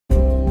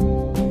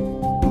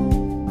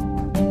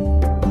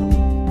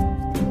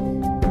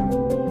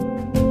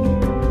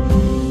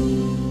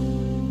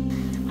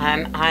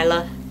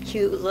Isla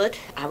Hulett.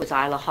 I was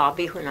Isla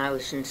Hobby when I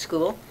was in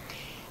school.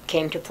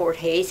 Came to Fort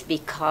Hays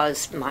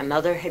because my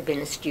mother had been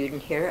a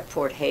student here at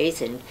Fort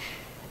Hays, and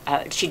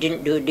she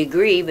didn't do a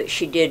degree, but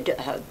she did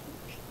a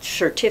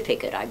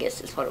certificate, I guess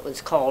is what it was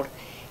called,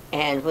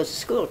 and was a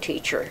school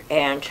teacher.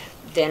 And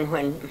then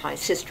when my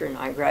sister and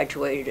I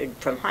graduated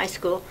from high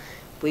school,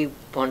 we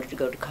wanted to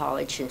go to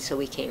college, and so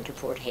we came to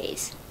Fort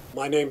Hays.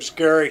 My name's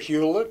Gary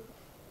Hulett.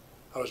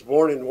 I was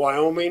born in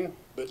Wyoming,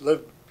 but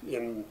lived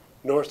in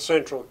north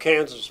central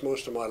Kansas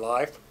most of my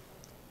life.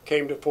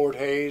 Came to Fort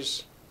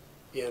Hays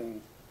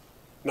in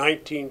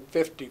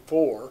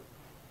 1954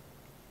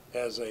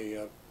 as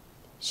a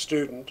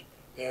student,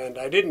 and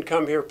I didn't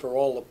come here for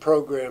all the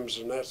programs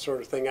and that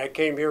sort of thing. I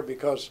came here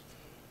because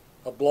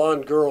a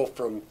blonde girl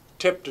from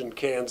Tipton,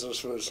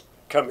 Kansas was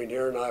coming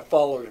here, and I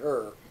followed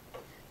her.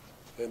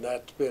 And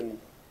that's been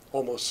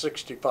almost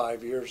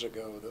 65 years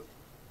ago that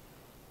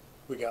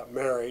we got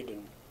married.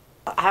 And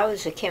I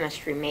was a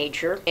chemistry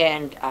major,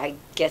 and I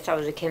guess I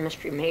was a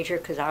chemistry major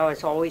because I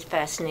was always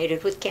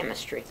fascinated with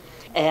chemistry.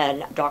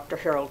 And Dr.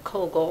 Harold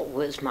Kogel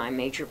was my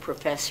major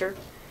professor.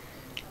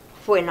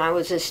 When I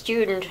was a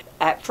student,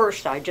 at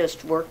first I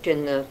just worked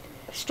in the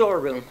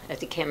storeroom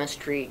at the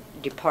chemistry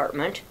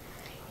department.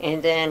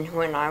 And then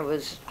when I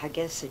was, I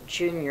guess, a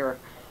junior,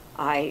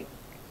 I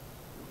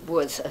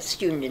was a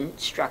student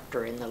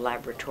instructor in the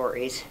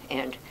laboratories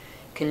and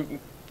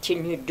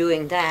continued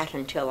doing that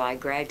until I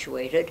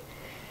graduated.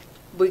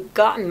 We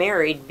got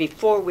married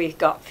before we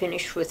got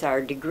finished with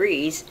our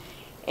degrees,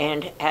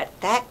 and at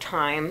that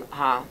time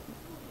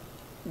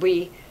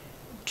we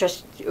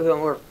just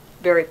were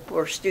very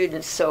poor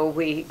students, so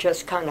we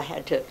just kind of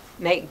had to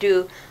make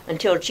do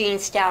until Jean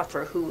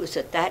Stauffer, who was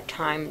at that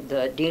time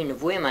the Dean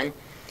of Women,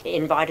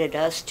 invited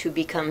us to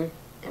become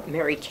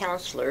married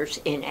counselors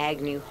in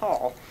Agnew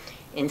Hall.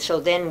 And so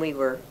then we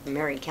were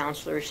married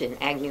counselors in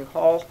Agnew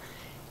Hall,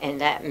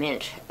 and that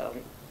meant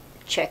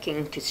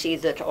checking to see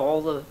that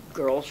all the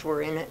girls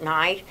were in at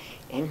night,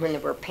 and when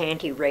there were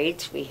panty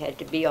raids, we had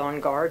to be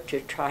on guard to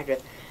try to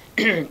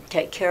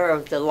take care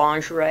of the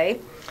lingerie.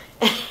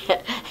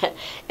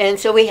 And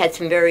so we had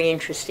some very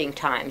interesting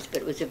times,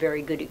 but it was a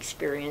very good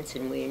experience,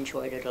 and we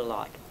enjoyed it a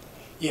lot.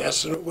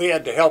 yes, and we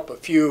had to help a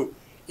few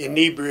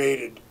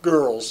inebriated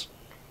girls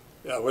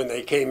when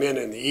they came in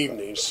the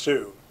evenings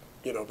too,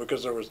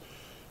 because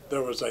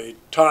there was a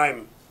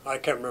time, I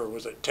can't remember,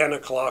 was it 10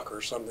 o'clock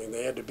or something,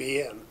 they had to be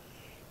in.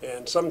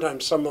 And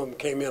sometimes some of them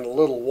came in a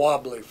little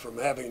wobbly from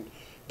having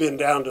been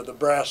down to the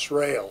brass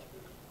rail,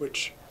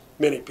 which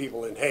many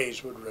people in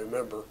Hays would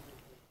remember.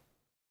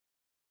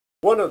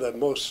 One of the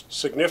most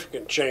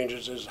significant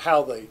changes is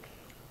how the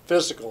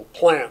physical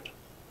plant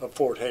of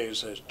Fort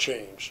Hays has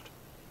changed.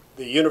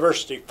 The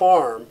University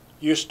Farm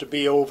used to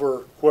be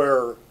over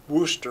where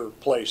Wooster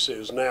Place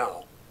is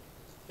now.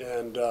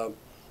 And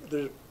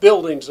the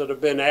buildings that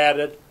have been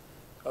added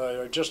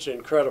are just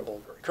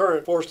incredible. The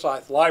current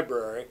Forsyth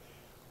Library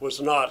was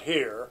not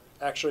here.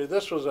 Actually,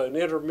 this was an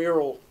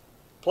intramural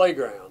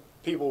playground.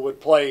 People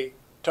would play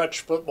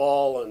touch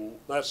football and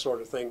that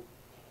sort of thing.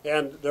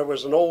 And there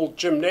was an old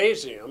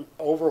gymnasium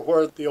over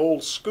where the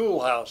old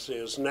schoolhouse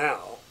is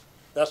now.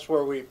 That's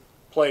where we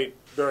played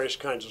various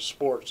kinds of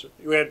sports.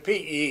 We had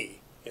PE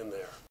in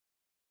there.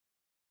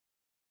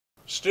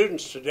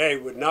 Students today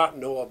would not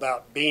know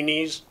about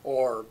beanies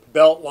or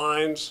belt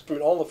lines. I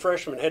mean, all the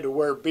freshmen had to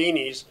wear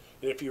beanies,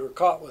 and if you were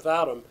caught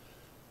without them,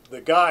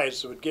 the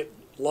guys would get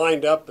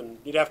lined up and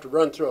you'd have to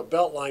run through a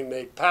belt line.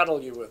 They'd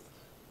paddle you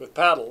with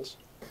paddles.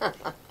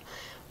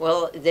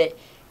 Well,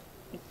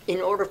 in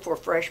order for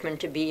freshmen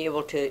to be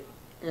able to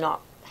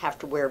not have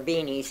to wear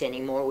beanies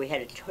anymore, we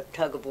had a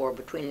tug of war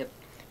between the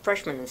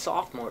freshmen and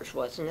sophomores,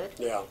 wasn't it?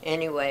 Yeah.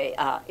 Anyway,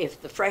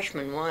 if the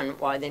freshmen won,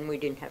 why then we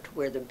didn't have to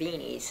wear the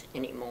beanies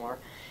anymore.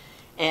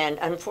 And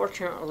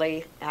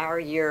unfortunately, our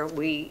year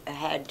we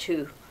had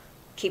to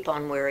keep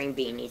on wearing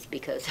beanies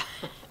because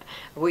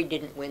we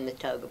didn't win the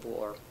tug of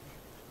war.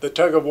 The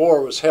tug of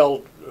war was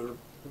held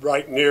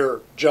right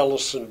near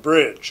Jellison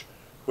Bridge,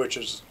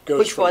 which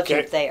goes from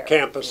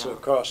campus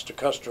across to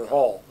Custer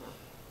Hall.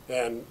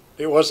 And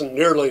it wasn't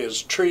nearly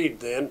as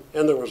treed then,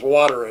 and there was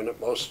water in it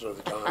most of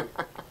the time.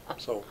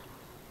 So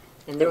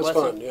and it was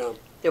fun, yeah.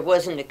 There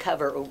wasn't a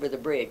cover over the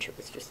bridge. It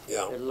was just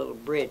a little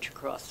bridge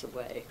across the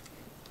way.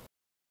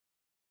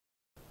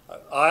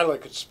 Isla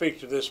could speak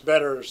to this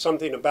better,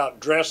 something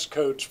about dress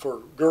codes for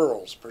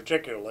girls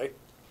particularly.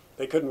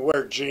 They couldn't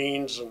wear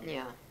jeans and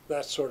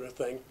that sort of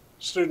thing.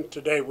 Students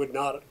today would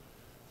not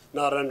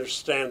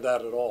understand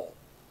that at all.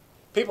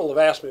 People have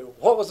asked me,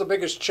 what was the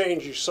biggest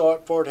change you saw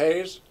at Fort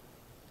Hays?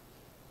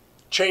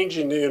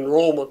 Changing the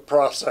enrollment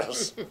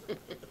process.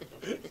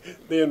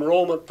 The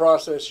enrollment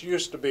process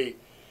used to be,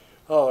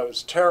 it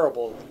was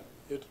terrible.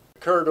 It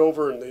occurred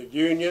over in the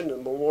Union, the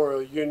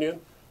Memorial Union,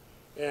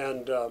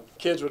 and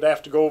kids would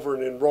have to go over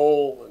and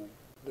enroll, and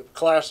the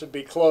class would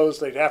be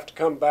closed. They'd have to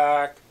come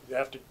back. They'd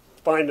have to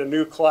find a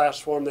new class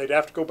for them. They'd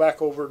have to go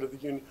back over to the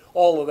Union.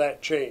 All of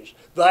that changed.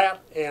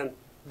 That and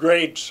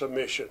grade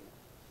submission,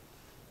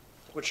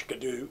 which you could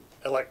do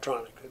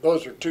electronically.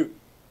 Those are two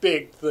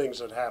big things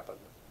that happened.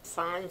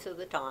 Signs of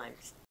the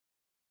times.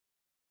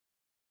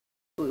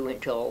 We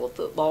went to all the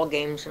football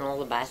games and all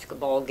the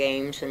basketball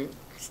games and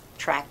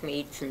track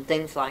meets and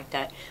things like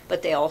that.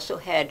 But they also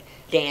had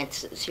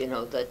dances,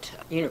 that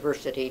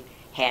university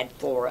had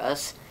for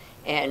us.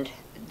 And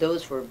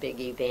those were big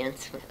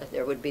events.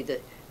 There would be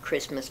the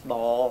Christmas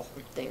ball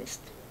and things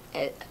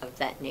of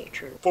that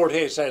nature. Fort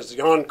Hays has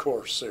the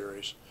Encore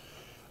series.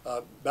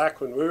 Back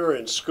when we were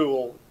in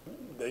school,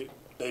 they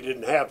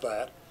didn't have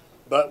that.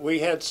 But we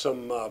had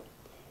some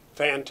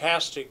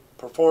fantastic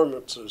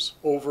performances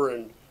over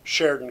in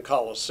Sheridan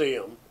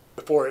Coliseum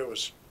before it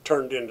was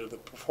turned into the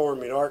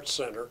Performing Arts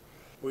Center.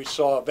 We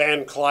saw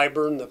Van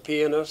Cliburn, the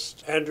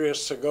pianist, Andrea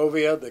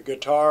Segovia, the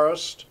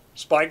guitarist,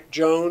 Spike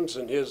Jones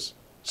and his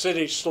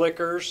City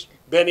Slickers.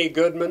 Benny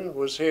Goodman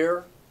was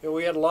here. And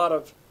we had a lot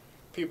of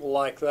people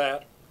like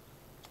that.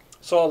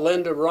 Saw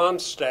Linda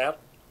Ronstadt.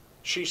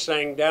 She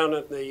sang down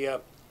at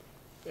the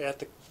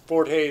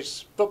Fort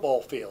Hays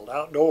football field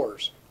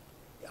outdoors.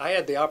 I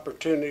had the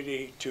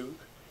opportunity to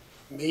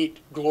meet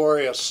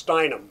Gloria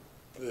Steinem,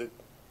 the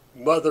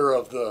mother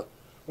of the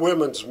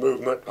women's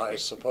movement, I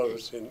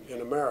suppose,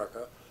 in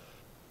America.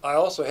 I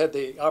also had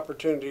the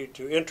opportunity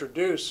to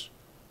introduce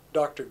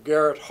Dr.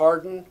 Garrett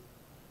Hardin,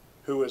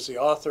 who is the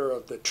author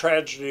of The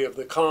Tragedy of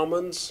the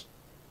Commons,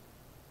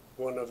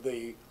 one of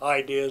the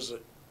ideas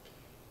that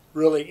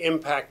really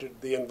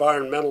impacted the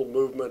environmental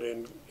movement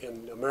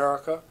in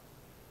America.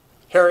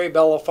 Harry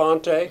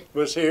Belafonte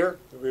was here.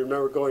 We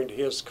remember going to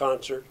his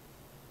concert.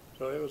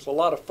 So it was a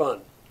lot of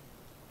fun.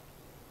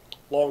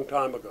 Long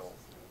time ago.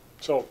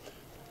 So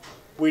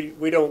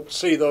we don't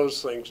see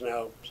those things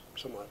now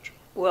so much.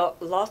 Well,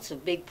 lots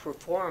of big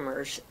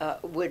performers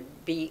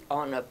would be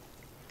on a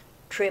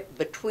trip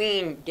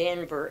between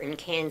Denver and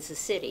Kansas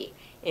City,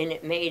 and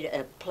it made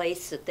a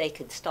place that they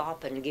could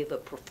stop and give a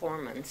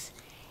performance.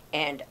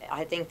 And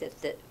I think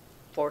that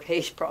Fort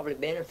Hays probably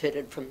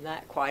benefited from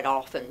that quite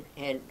often,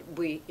 and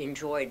we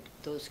enjoyed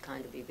those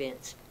kind of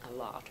events a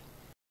lot.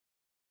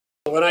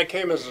 When I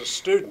came as a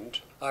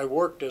student, I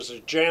worked as a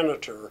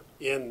janitor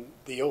in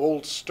the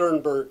old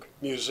Sternberg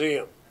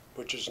Museum,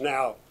 which is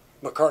now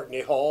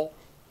McCartney Hall.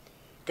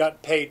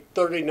 Got paid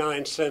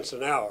 39 cents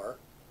an hour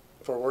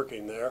for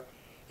working there.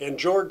 And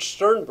George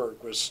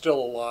Sternberg was still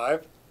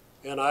alive,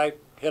 and I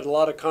had a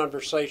lot of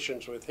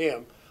conversations with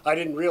him. I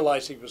didn't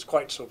realize he was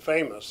quite so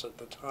famous at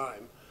the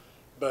time,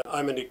 but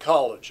I'm an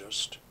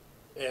ecologist,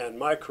 and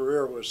my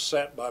career was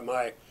set by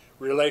my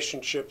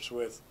relationships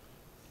with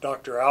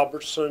Dr.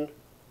 Albertson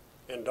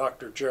and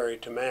Dr. Jerry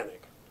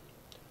Tamanik.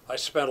 I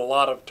spent a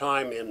lot of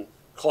time in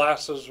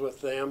classes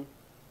with them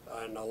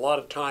and a lot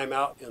of time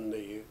out in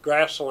the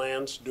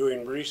grasslands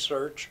doing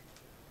research.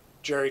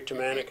 Jerry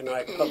Tamanik and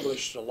I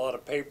published a lot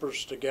of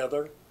papers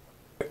together.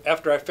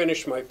 After I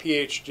finished my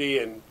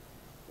PhD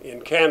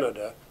in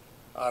Canada,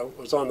 I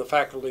was on the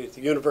faculty at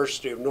the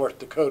University of North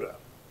Dakota,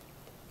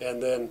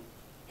 and then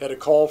had a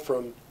call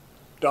from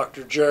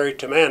Dr. Jerry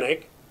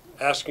Tamanik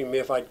asking me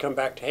if I'd come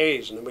back to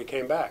Hays, and then we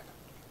came back.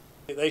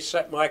 They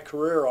set my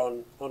career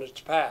on its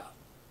path.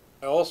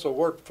 I also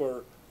worked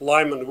for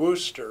Lyman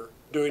Wooster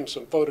doing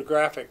some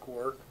photographic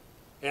work,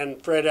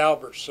 and Fred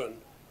Albertson,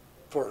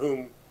 for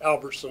whom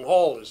Albertson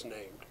Hall is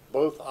named.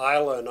 Both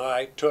Isla and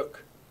I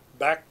took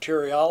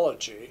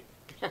bacteriology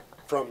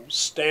from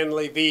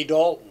Stanley V.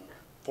 Dalton,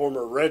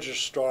 former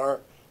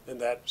registrar, and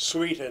that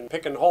suite in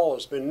Picken Hall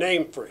has been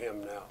named for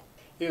him now.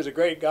 He was a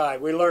great guy.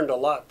 We learned a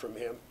lot from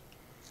him.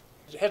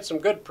 He had some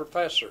good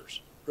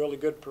professors, really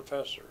good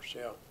professors,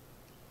 yeah.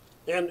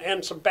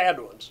 And some bad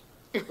ones.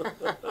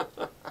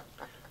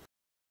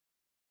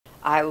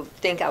 I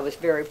think I was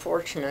very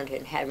fortunate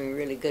in having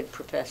really good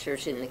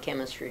professors in the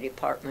chemistry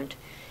department,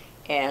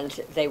 and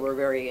they were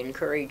very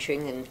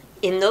encouraging. And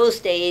in those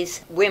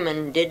days,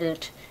 women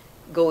didn't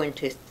go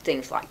into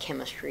things like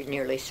chemistry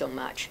nearly so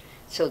much,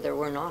 so there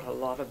were not a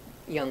lot of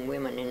young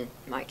women in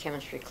my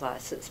chemistry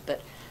classes,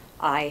 but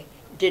I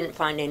didn't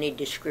find any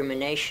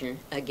discrimination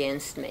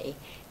against me.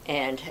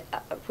 And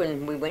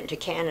when we went to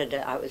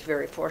Canada, I was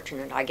very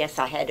fortunate. I guess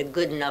I had a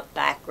good enough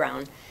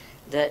background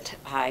that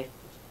I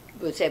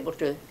was able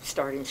to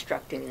start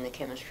instructing in the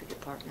chemistry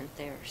department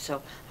there.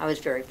 So I was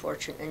very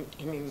fortunate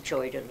and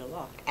enjoyed it a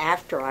lot.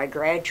 After I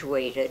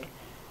graduated,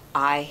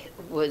 I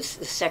was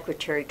the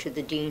secretary to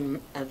the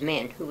Dean of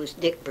Men, who was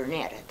Dick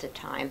Burnett at the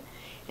time.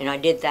 And I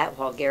did that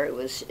while Gary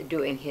was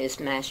doing his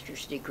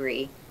master's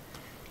degree.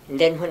 And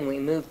then when we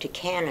moved to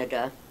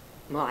Canada,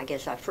 well, I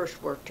guess I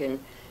first worked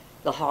in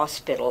the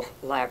hospital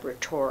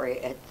laboratory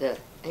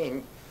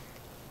in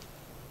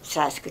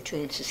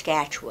Saskatoon,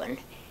 Saskatchewan.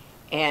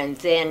 And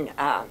then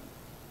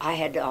I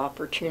had the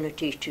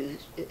opportunity to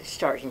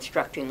start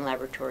instructing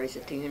laboratories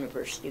at the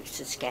University of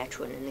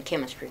Saskatchewan in the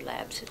chemistry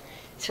labs.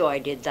 So I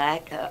did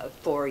that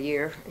for a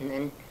year, and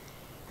then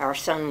our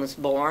son was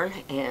born,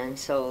 and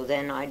so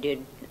then I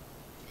did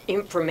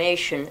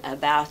information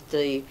about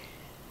the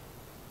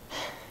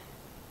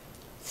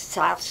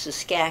South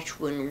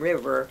Saskatchewan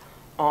River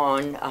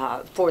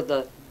for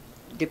the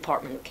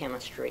Department of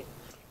Chemistry.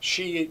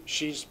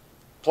 She's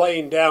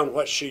playing down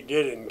what she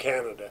did in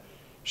Canada.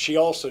 She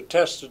also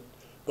tested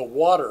the the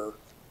water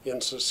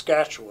in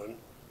Saskatchewan,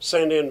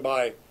 sent in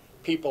by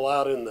people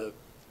out in the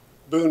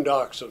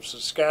boondocks of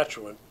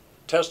Saskatchewan,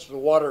 tested the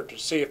water to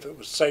see if it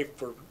was safe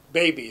for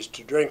babies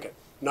to drink it.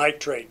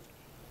 Nitrate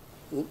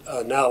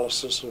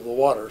analysis of the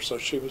water, so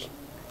she was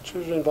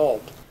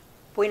involved.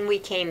 When we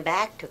came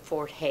back to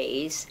Fort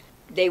Hays,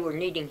 they were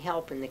needing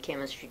help in the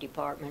chemistry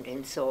department,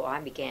 and so I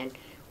began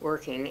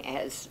working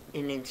as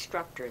an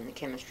instructor in the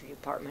chemistry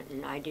department,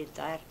 and I did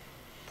that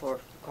for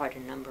quite a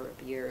number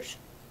of years.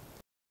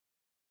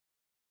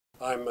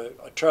 I'm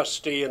a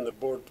trustee in the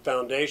board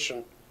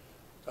foundation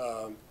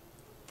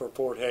for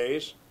Fort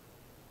Hays,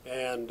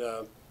 and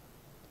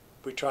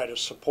we try to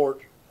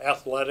support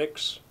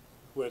athletics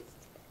with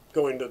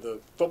going to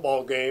the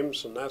football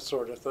games and that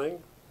sort of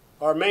thing.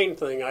 Our main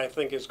thing, I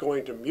think, is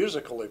going to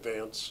musical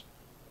events,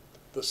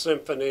 the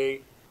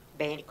symphony,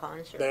 band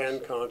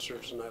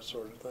concerts and that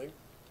sort of thing.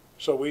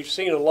 So we've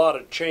seen a lot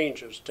of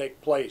changes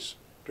take place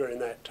during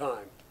that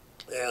time.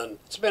 And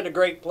it's been a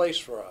great place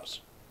for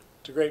us.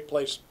 It's a great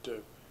place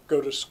to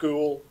go to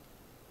school.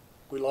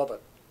 We love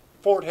it.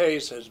 Fort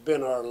Hays has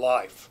been our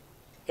life.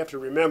 You have to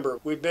remember,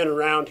 we've been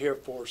around here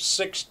for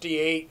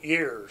 68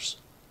 years.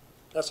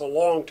 That's a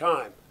long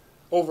time.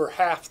 Over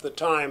half the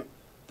time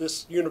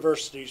this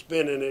university's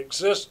been in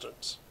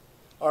existence.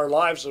 Our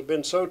lives have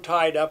been so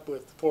tied up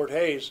with Fort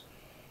Hays.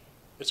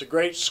 It's a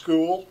great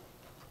school.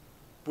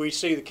 We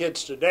see the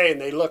kids today and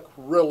they look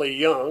really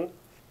young.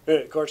 And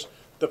of course,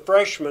 the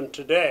freshmen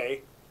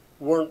today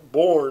weren't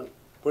born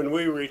when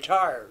we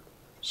retired.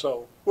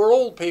 So we're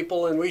old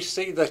people and we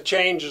see the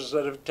changes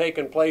that have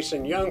taken place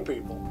in young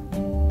people.